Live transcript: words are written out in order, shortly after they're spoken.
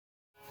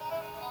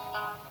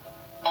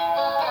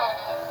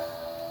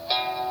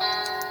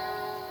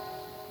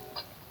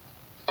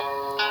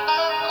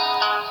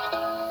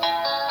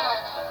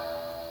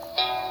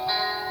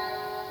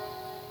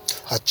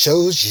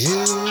chose you,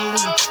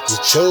 you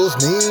chose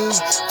me.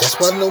 That's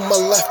why I know my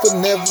life will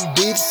never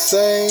be the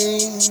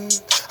same.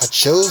 I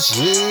chose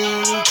you,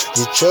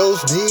 you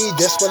chose me.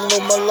 That's why I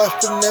know my life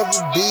will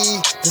never be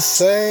the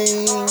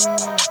same.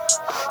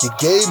 You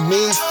gave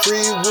me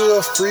free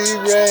will, free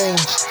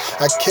range.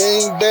 I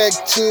came back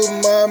to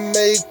my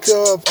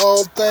maker of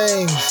all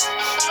things.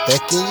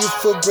 Thanking you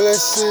for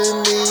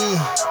blessing me.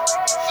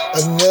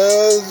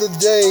 Another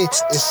day,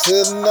 it's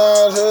still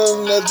not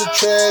another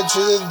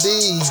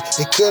tragedy.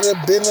 It could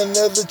have been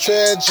another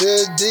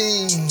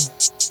tragedy.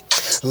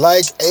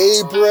 Like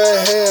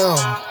Abraham,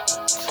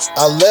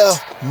 I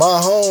left my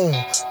home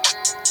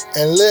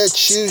and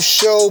let you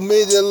show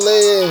me the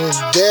land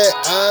that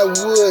I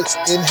would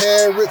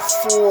inherit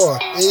for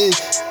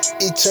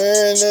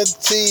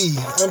eternity.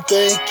 I'm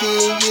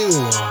thanking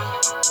you.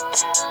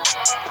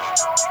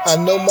 I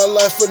know my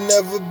life will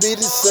never be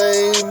the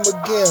same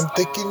again. I'm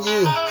thanking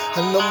you.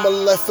 I know my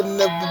life will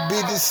never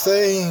be the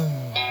same.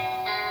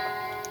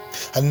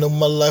 I know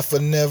my life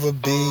will never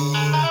be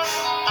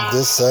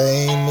the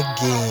same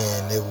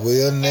again. It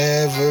will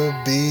never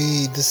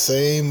be the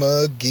same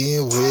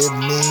again with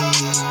me.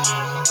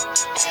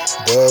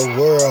 The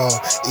world,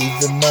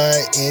 even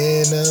my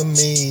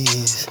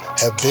enemies,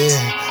 have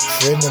been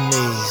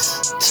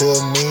frenemies to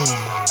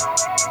me.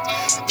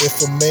 If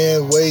a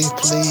man ways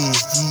please,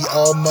 ye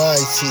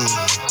Almighty,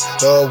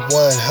 the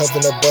one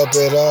hovering above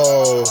it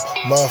all,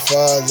 my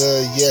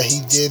Father, yeah, he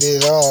did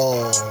it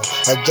all.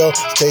 I don't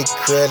take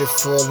credit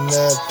for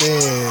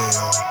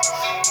nothing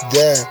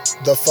that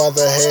the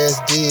Father has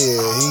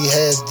did. He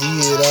has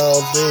did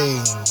all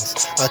things.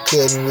 I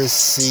couldn't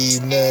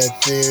receive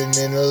nothing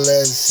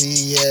unless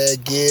he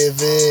had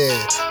given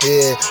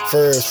it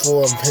first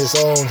from his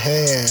own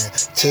hand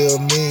to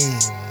me.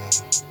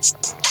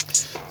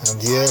 And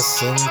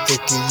yes, I'm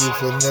thanking you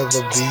for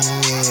never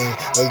being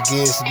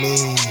against me,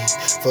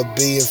 for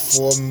being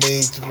for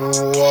me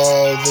through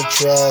all the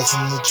trials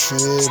and the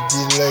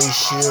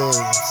tribulations.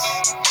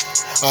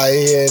 I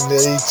had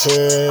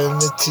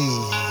eternity.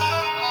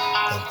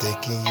 I'm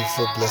thanking you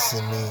for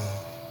blessing me.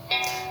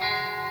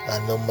 I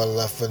know my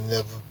life will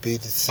never be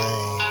the same.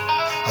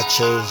 I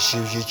chose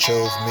you, you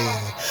chose me.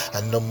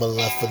 I know my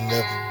life will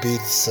never be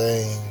the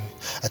same.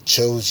 I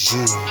chose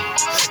you,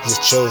 you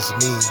chose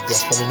me.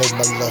 That's why I know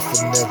my life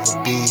will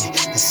never be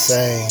the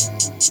same.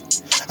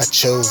 I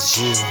chose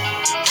you,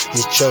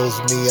 you chose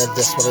me.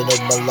 That's why I know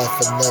my life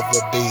will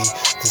never be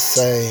the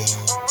same.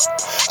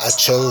 I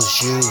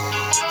chose you,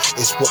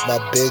 it's what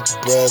my big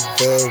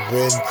brother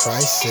in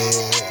Christ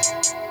said.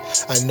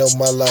 I know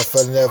my life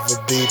will never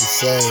be the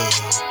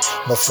same.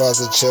 My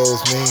Father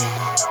chose me.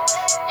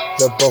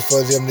 The both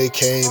of them, they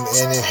came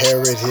and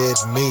inherited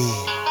me.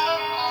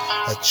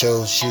 I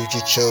chose you,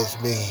 you chose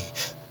me.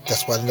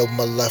 That's why I know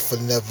my life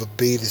will never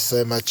be the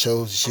same. I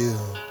chose you,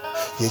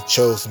 you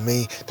chose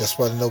me. That's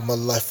why I know my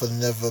life will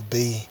never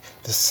be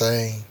the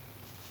same.